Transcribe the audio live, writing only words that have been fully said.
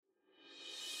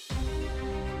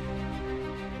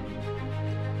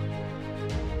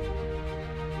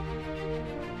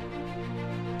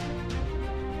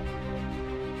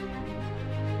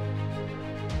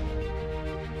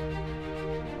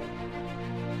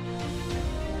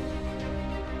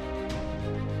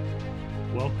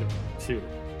welcome to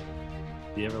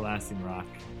the Everlasting Rock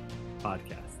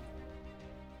podcast.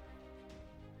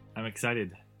 I'm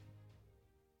excited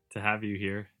to have you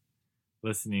here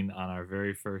listening on our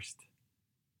very first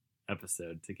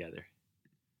episode together.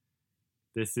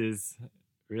 This is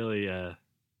really an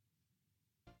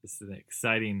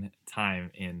exciting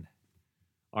time in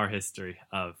our history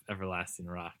of Everlasting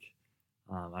Rock.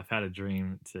 I've had a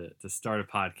dream to start a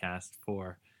podcast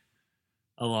for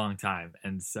a long time,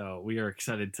 and so we are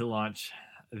excited to launch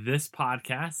this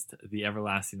podcast, the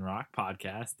Everlasting Rock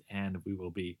podcast, and we will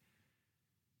be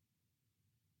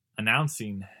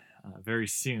announcing very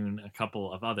soon a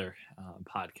couple of other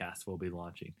podcasts we'll be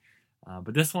launching.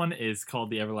 But this one is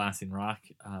called the Everlasting Rock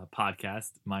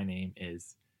podcast. My name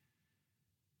is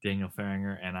Daniel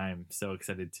Faringer, and I'm so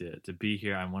excited to be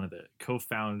here. I'm one of the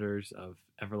co-founders of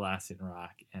Everlasting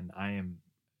Rock, and I am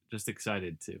just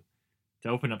excited to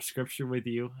open up Scripture with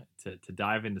you, to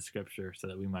dive into Scripture so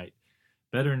that we might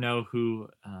better know who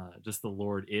just the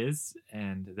Lord is,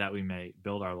 and that we may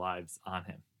build our lives on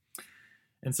Him.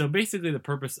 And so basically the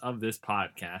purpose of this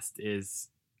podcast is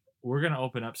we're going to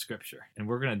open up Scripture, and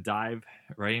we're going to dive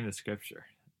right into Scripture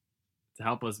to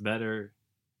help us better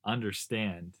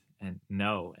understand and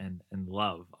know and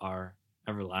love our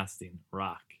everlasting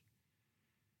rock.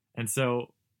 And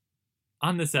so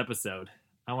on this episode,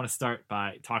 I want to start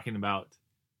by talking about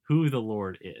who the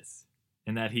Lord is,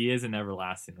 and that He is an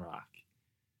everlasting rock.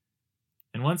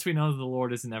 And once we know that the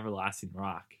Lord is an everlasting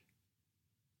rock,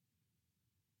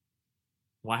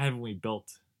 why haven't we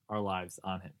built our lives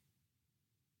on Him?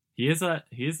 He is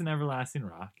an everlasting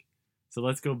rock, so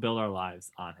let's go build our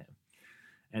lives on Him.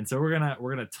 And so we're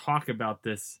gonna talk about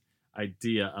this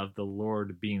idea of the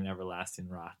Lord being an everlasting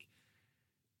rock.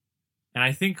 And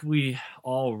I think we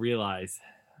all realize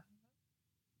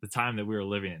the time that we are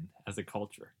living in as a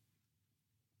culture.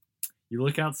 You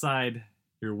look outside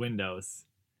your windows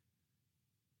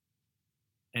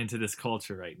into this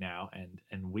culture right now,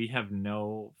 and we have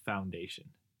no foundation.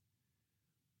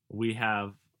 We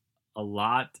have a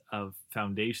lot of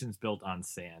foundations built on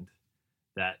sand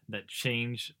that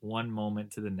change one moment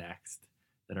to the next,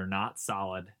 that are not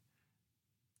solid,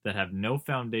 that have no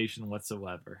foundation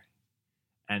whatsoever.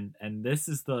 And this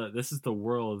is the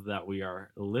world that we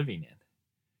are living in.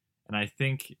 And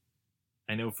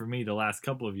I know for me, the last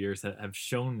couple of years have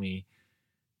shown me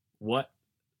what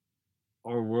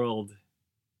our world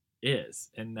is,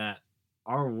 and that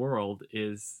our world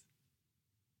is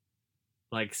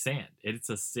like sand. It's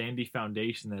a sandy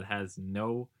foundation that has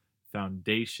no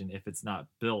foundation if it's not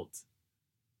built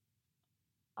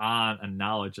on a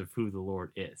knowledge of who the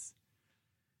Lord is.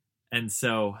 And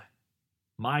so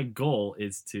my goal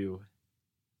is to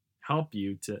help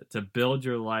you to build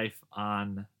your life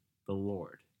on the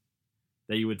Lord,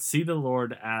 that you would see the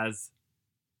Lord as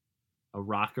a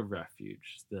rock of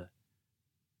refuge, the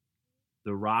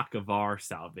rock of our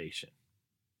salvation.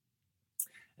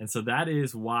 And so that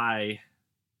is why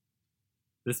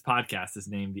this podcast is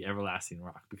named the Everlasting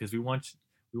Rock, because we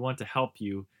want to help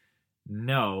you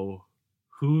know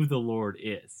who the Lord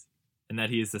is, and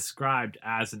that He is described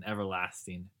as an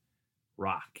everlasting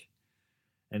rock.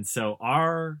 And so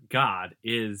our God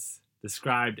is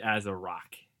described as a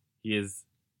rock. He is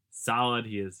solid.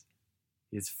 He is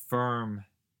firm.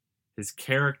 His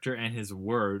character and His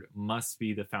word must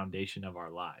be the foundation of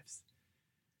our lives.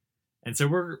 And so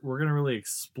we're going to really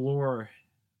explore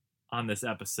on this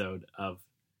episode of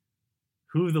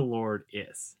who the Lord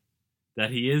is, that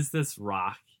He is this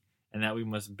rock, and that we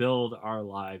must build our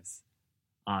lives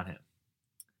on Him.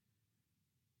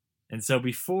 And so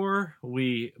before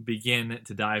we begin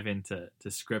to dive into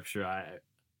Scripture, I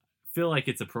feel like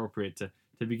it's appropriate to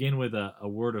begin with a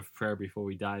word of prayer before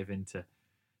we dive into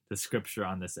the Scripture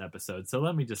on this episode. So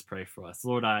let me just pray for us.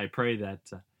 Lord, I pray that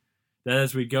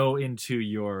as we go into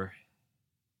Your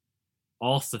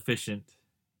all-sufficient,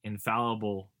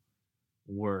 infallible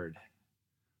word,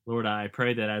 Lord, I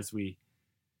pray that as we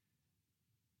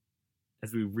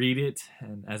read it,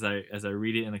 and as I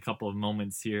read it in a couple of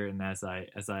moments here, and as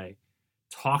I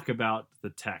talk about the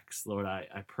text, Lord,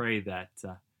 I pray that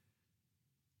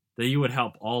You would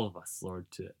help all of us, Lord,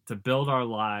 to build our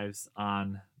lives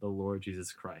on the Lord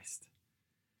Jesus Christ.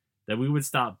 That we would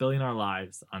stop building our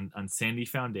lives on sandy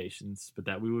foundations, but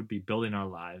that we would be building our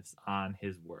lives on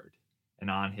His word and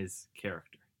on His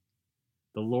character.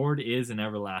 The Lord is an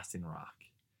everlasting rock.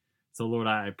 So, Lord,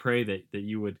 I pray that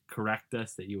You would correct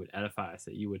us, that You would edify us,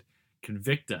 that You would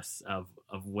convict us of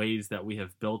ways that we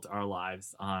have built our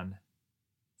lives on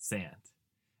sand,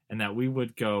 and that we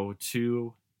would go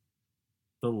to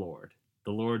the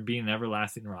Lord being an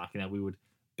everlasting rock, and that we would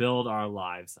build our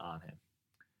lives on Him.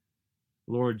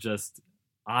 Lord, just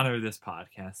honor this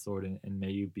podcast, Lord, and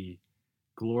may you be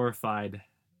glorified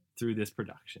through this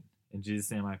production. In Jesus'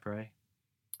 name I pray.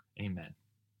 Amen.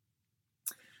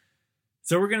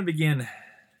 So we're going to begin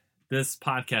this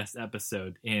podcast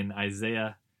episode in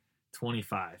Isaiah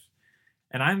 25.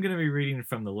 And I'm going to be reading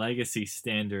from the Legacy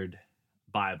Standard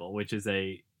Bible, which is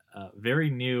a very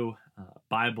new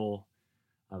Bible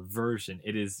version.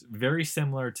 It is very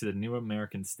similar to the New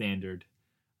American Standard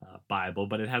Bible,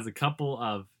 but it has a couple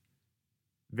of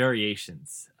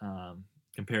variations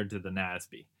compared to the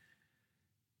NASB.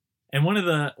 And one of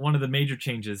the major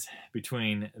changes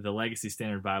between the Legacy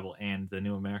Standard Bible and the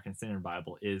New American Standard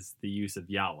Bible is the use of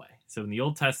Yahweh. So in the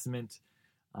Old Testament,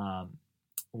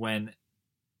 when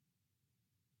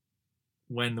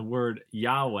the word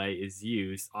Yahweh is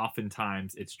used,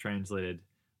 oftentimes it's translated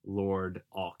Lord,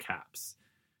 all caps.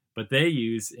 But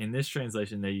in this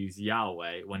translation, they use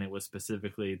Yahweh when it was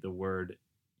specifically the word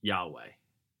Yahweh.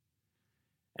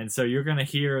 And so you're going to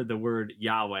hear the word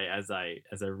Yahweh as I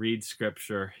read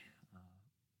scripture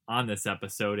on this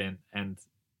episode, and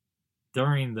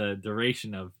during the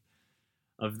duration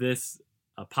of this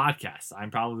podcast, I'm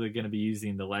probably going to be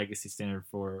using the Legacy Standard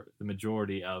for the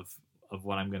majority of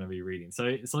what I'm going to be reading.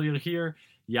 So you'll hear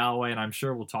Yahweh, and I'm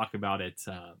sure we'll talk about it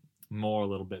more a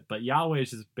little bit. But Yahweh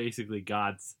is just basically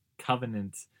God's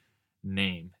covenant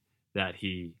name that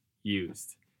he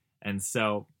used. And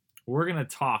so we're going to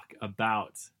talk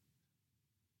about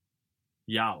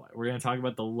Yahweh. We're going to talk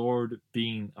about the Lord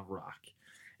being a rock.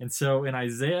 And so in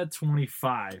Isaiah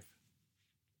 25,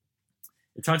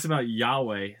 it talks about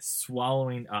Yahweh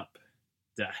swallowing up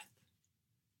death.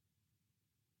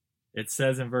 It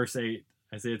says in verse 8,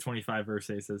 Isaiah 25, verse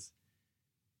 8 says,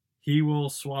 "He will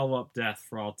swallow up death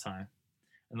for all time,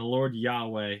 and the Lord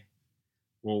Yahweh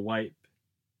will wipe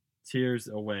tears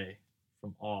away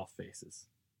from all faces."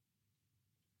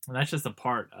 And that's just a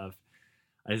part of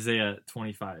Isaiah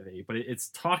 25:8. But it's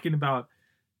talking about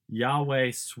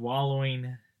Yahweh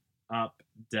swallowing up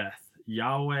death,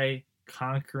 Yahweh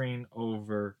conquering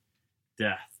over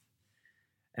death.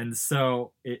 And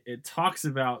so it talks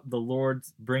about the Lord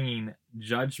bringing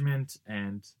judgment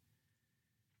and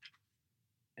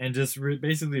just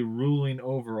basically ruling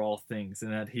over all things,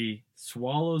 and that he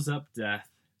swallows up death,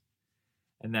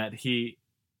 and that he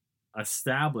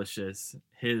establishes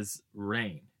his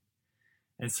reign.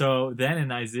 And so then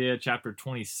in Isaiah chapter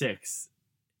 26,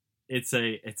 it's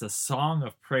a song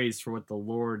of praise for what the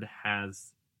Lord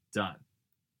has done.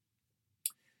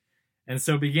 And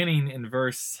so beginning in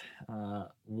verse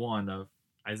 1 of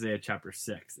Isaiah chapter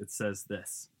 6, it says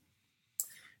this.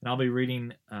 And I'll be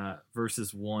reading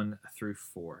verses 1 through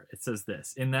 4. It says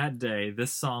this: "In that day,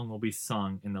 this song will be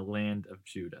sung in the land of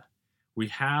Judah. We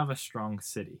have a strong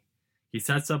city. He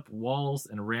sets up walls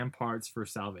and ramparts for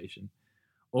salvation.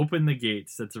 Open the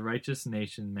gates that the righteous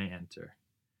nation may enter,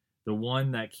 the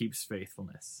one that keeps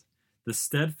faithfulness. The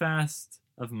steadfast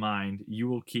of mind you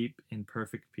will keep in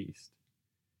perfect peace,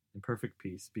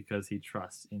 because he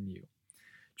trusts in you.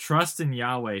 Trust in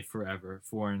Yahweh forever,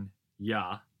 for in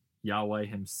Yahweh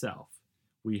himself,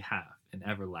 we have an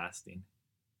everlasting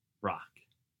rock."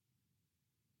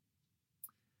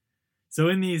 So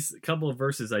in these couple of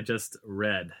verses I just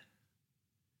read,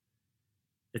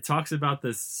 it talks about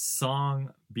this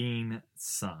song being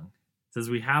sung. It says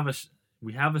we have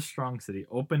a strong city,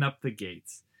 open up the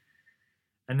gates.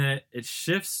 And then it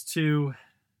shifts to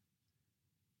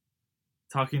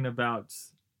talking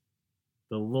about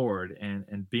the Lord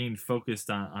and being focused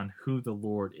on who the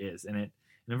Lord is. And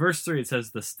in verse 3, it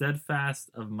says, "The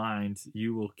steadfast of mind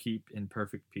you will keep in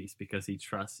perfect peace, because he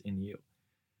trusts in you."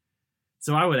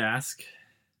 So I would ask,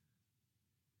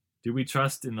 do we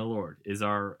trust in the Lord? Is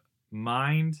our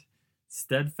mind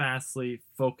steadfastly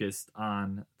focused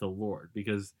on the Lord?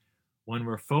 Because when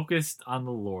we're focused on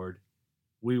the Lord,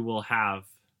 we will have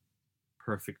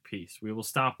perfect peace. We will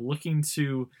stop looking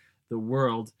to the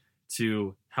world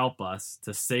to help us,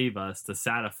 to save us, to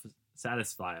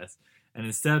satisfy us. And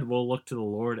instead, we'll look to the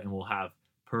Lord and we'll have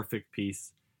perfect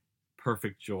peace,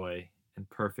 perfect joy, and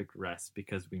perfect rest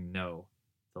because we know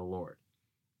the Lord.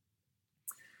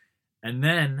 And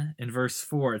then in verse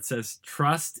 4, it says,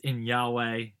 "Trust in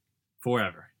Yahweh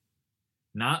forever."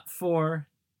 Not for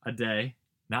a day,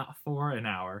 not for an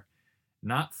hour,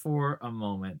 not for a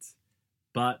moment,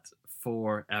 but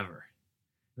forever.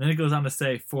 And then it goes on to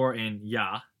say, "For in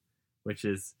Yah," which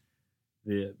is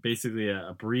basically an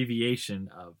abbreviation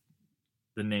of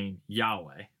the name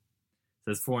Yahweh. It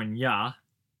says, "For in Yah,"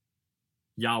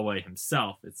 Yahweh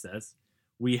himself, it says,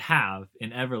 "we have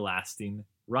an everlasting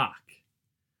rock."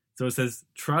 So it says,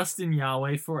 trust in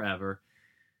Yahweh forever.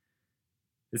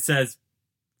 It says,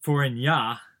 "For in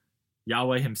Yah,"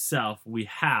 Yahweh himself, we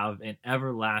have an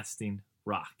everlasting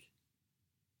rock.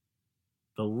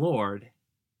 The Lord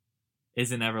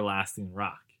is an everlasting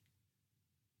rock.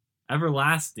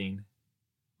 Everlasting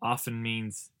often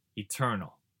means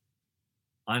eternal,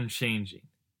 unchanging,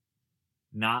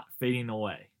 not fading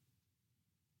away,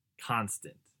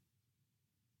 constant,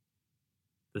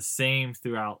 the same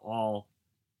throughout all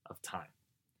of time.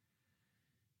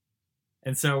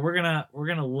 And so we're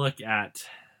gonna look at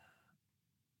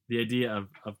the idea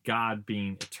of God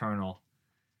being eternal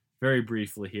very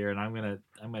briefly here, and I'm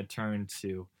gonna turn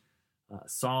to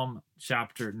Psalm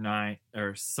chapter 90,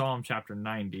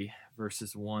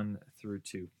 verses 1 through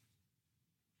 2,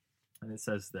 and it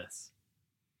says this: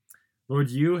 Lord,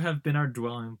 you have been our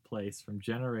dwelling place from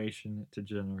generation to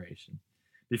generation.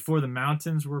 Before the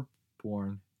mountains were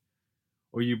born,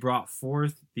 or you brought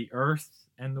forth the earth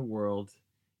and the world,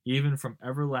 even from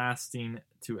everlasting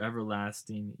to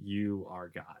everlasting, you are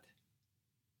God.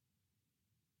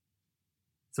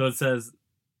 So it says,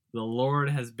 the Lord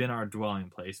has been our dwelling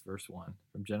place, verse 1,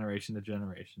 from generation to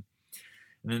generation.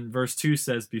 And then verse 2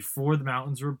 says, before the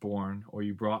mountains were born, or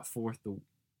you brought forth the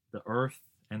earth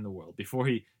and the world, before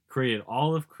he created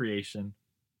all of creation,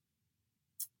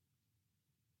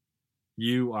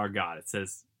 you are God. It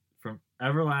says, from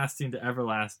everlasting to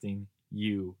everlasting,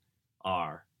 you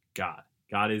are God.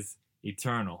 God is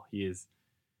eternal. He is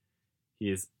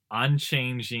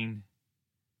unchanging.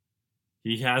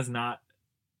 He has not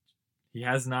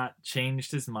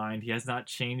changed his mind. He has not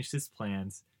changed his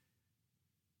plans.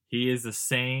 He is the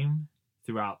same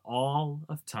throughout all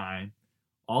of time.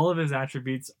 All of his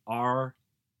attributes are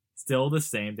still the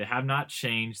same. They have not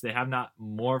changed. They have not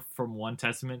morphed from one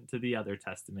testament to the other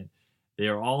testament. They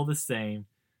are all the same.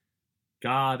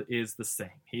 God is the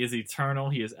same. He is eternal.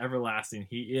 He is everlasting.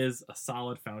 He is a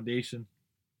solid foundation.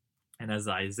 And as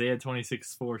Isaiah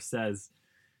 26:4 says,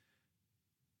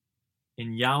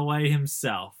 in Yahweh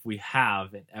himself, we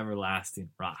have an everlasting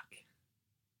rock.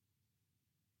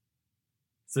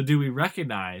 So do we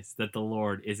recognize that the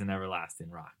Lord is an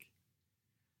everlasting rock?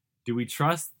 Do we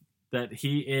trust that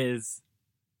he is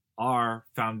our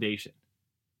foundation?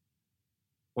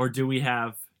 Or do we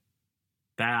have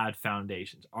bad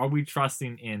foundations? Are we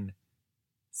trusting in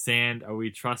sand? Are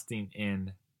we trusting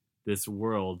in this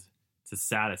world to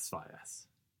satisfy us?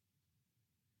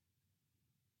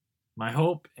 My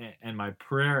hope and my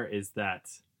prayer is that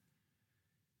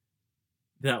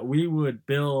we would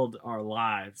build our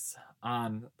lives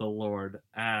on the Lord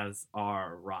as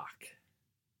our rock.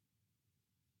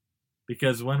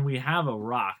 Because when we have a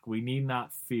rock, we need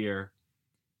not fear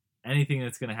anything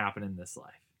that's going to happen in this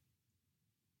life.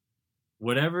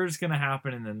 Whatever is going to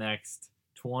happen in the next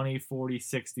 20, 40,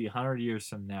 60, 100 years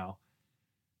from now,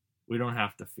 we don't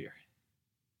have to fear.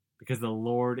 Because the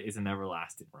Lord is an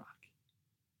everlasting rock.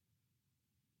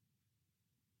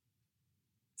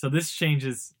 So this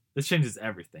changes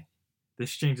everything.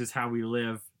 This changes how we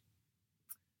live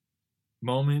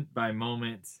moment by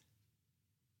moment,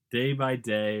 day by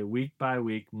day, week by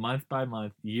week, month by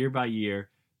month, year by year,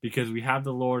 because we have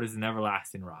the Lord as an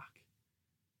everlasting rock.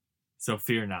 So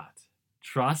fear not.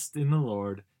 Trust in the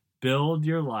Lord. Build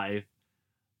your life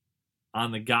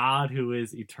on the God who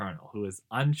is eternal, who is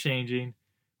unchanging,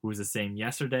 who is the same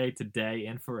yesterday, today,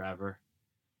 and forever,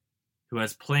 who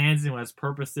has plans and who has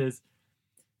purposes.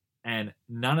 And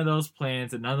none of those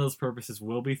plans and none of those purposes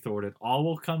will be thwarted. All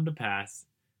will come to pass.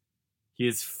 He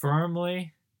is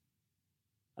firmly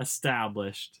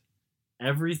established.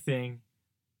 Everything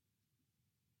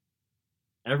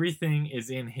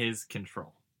is in his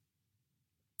control.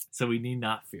 So we need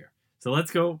not fear. So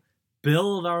let's go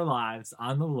build our lives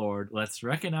on the Lord. Let's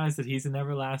recognize that he's an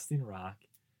everlasting rock.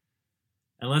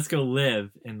 And let's go live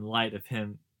in light of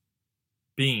him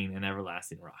being an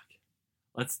everlasting rock.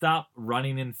 Let's stop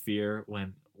running in fear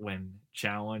when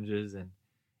challenges and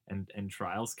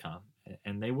trials come.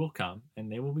 And they will come,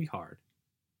 and they will be hard.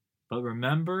 But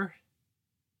remember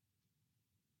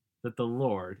that the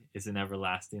Lord is an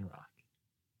everlasting rock.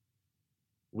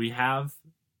 We have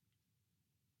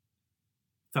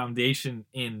foundation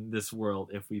in this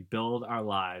world if we build our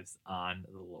lives on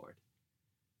the Lord.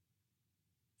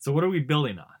 So what are we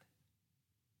building on?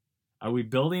 Are we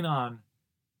building on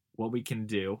what we can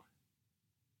do,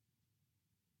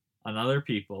 on other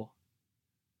people,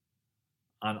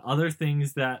 on other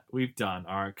things that we've done,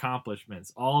 our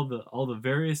accomplishments, all the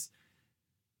various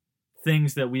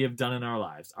things that we have done in our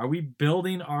lives? Are we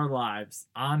building our lives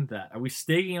on that? Are we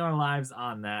staking our lives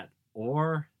on that?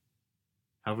 Or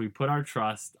have we put our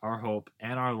trust, our hope,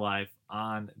 and our life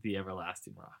on the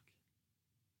everlasting rock?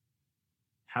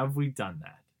 Have we done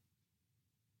that?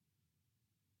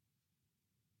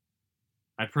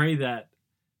 I pray that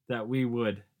we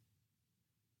would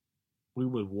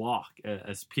walk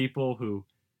as people who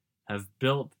have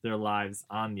built their lives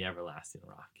on the everlasting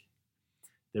rock.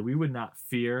 That we would not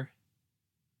fear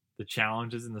the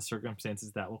challenges and the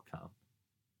circumstances that will come,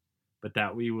 but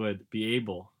that we would be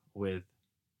able with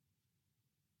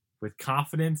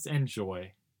confidence and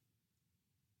joy,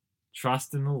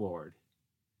 trust in the Lord,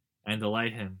 and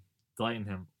delight in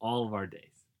Him all of our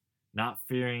days, not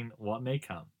fearing what may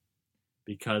come,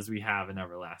 because we have an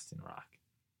everlasting rock.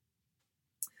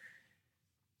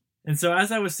 And so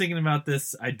as I was thinking about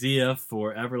this idea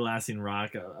for Everlasting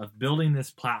Rock, of building this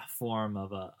platform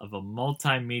of a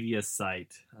multimedia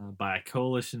site by a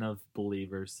coalition of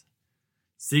believers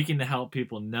seeking to help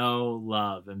people know,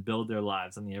 love, and build their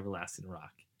lives on the Everlasting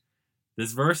Rock,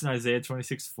 this verse in Isaiah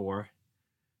 26:4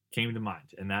 came to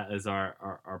mind, and that is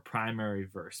our primary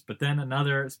verse. But then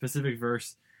another specific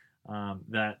verse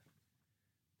that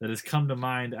has come to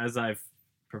mind as I've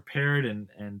prepared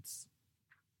and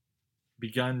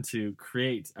begun to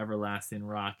create Everlasting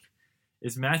Rock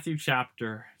is Matthew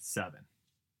chapter 7.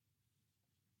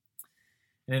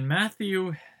 And in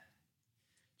Matthew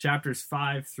chapters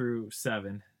 5 through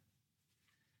 7,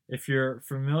 if you're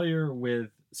familiar with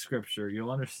Scripture,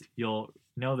 you'll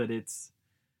know that it's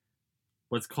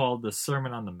what's called the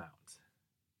Sermon on the Mount.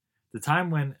 The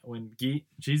time when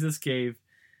Jesus gave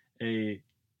a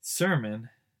sermon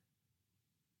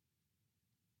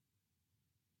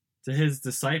to his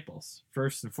disciples,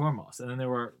 first and foremost. And then there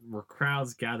were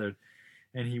crowds gathered.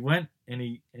 And he went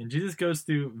and Jesus goes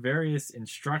through various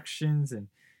instructions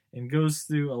and goes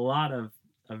through a lot of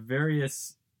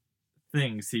various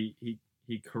things. He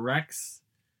corrects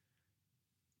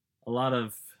a lot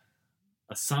of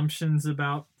assumptions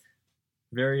about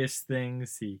various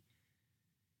things. He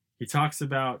talks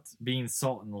about being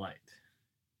salt and light.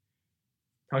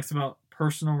 Talks about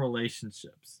personal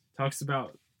relationships. Talks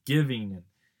about giving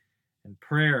and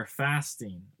prayer,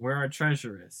 fasting, where our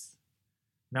treasure is,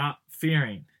 not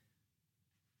fearing,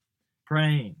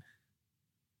 praying.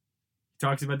 He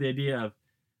talks about the idea of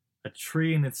a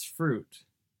tree and its fruit.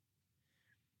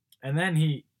 And then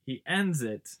he ends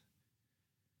it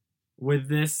with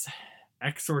this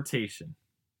exhortation.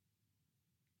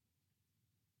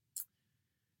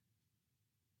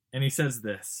 And he says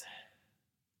this,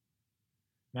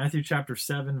 Matthew chapter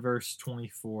 7, verse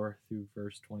 24 through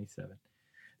verse 27.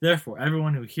 Therefore,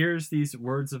 everyone who hears these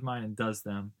words of mine and does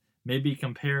them may be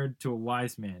compared to a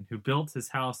wise man who built his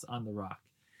house on the rock.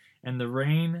 And the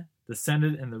rain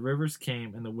descended, and the rivers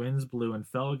came, and the winds blew and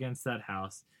fell against that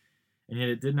house, and yet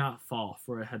it did not fall,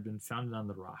 for it had been founded on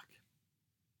the rock.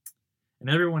 And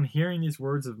everyone hearing these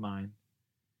words of mine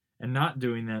and not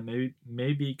doing them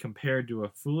may be compared to a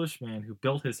foolish man who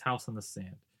built his house on the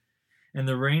sand. And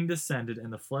the rain descended,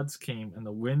 and the floods came, and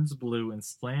the winds blew and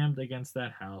slammed against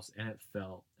that house, and it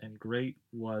fell, and great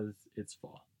was its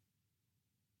fall.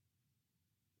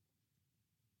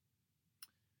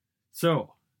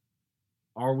 So,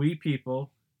 are we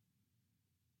people,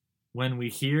 when we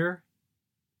hear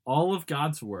all of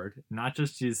God's word, not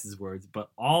just Jesus' words, but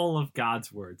all of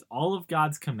God's words, all of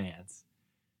God's commands,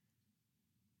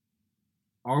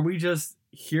 are we just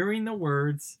hearing the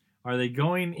words? Are they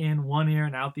going in one ear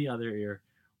and out the other ear?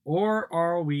 Or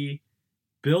are we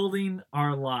building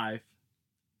our life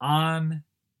on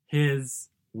His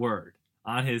word,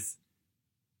 on His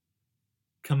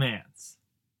commands?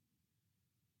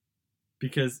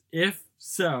 Because if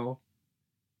so,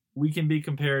 we can be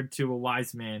compared to a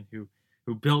wise man who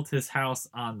built his house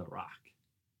on the rock.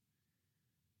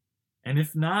 And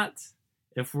if not,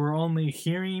 if we're only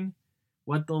hearing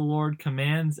what the Lord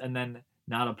commands and then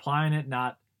not applying it,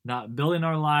 not building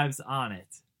our lives on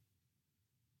it,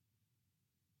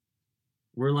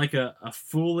 we're like a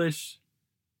foolish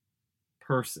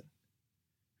person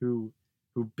who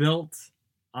built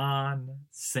on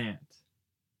sand.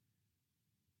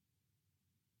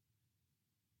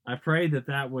 I pray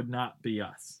that would not be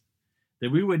us.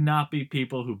 That we would not be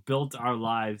people who built our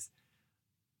lives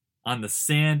on the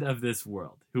sand of this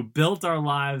world, who built our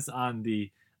lives on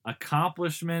the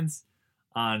accomplishments,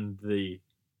 on the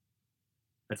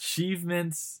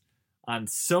achievements, on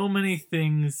so many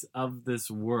things of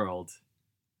this world.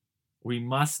 We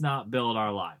must not build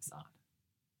our lives on.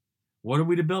 What are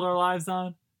we to build our lives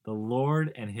on? The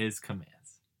Lord and His commands.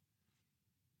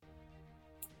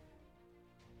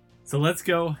 So let's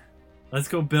go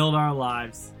build our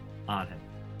lives on Him.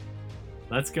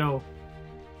 Let's go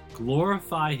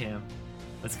glorify Him.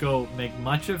 Let's go make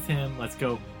much of Him. Let's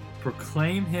go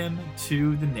proclaim Him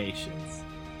to the nations,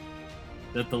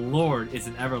 that the Lord is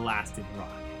an everlasting rock.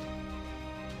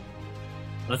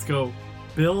 Let's go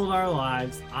build our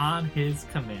lives on His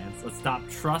commands. Let's stop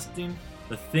trusting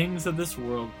the things of this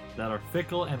world that are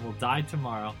fickle and will die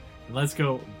tomorrow. And let's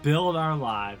go build our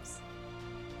lives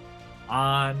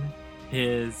on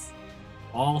His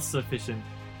all-sufficient,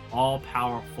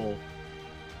 all-powerful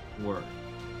Word.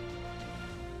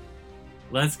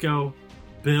 Let's go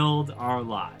build our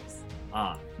lives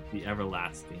on the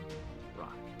everlasting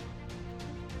rock.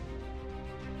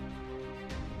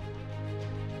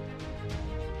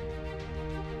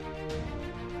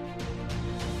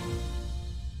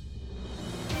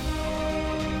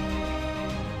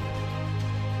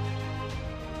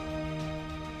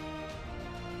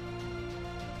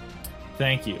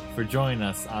 Thank you for joining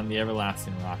us on the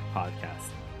Everlasting Rock podcast.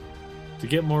 To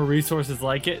get more resources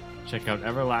like it, check out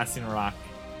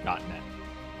everlastingrock.net.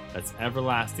 That's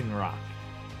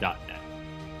everlastingrock.net.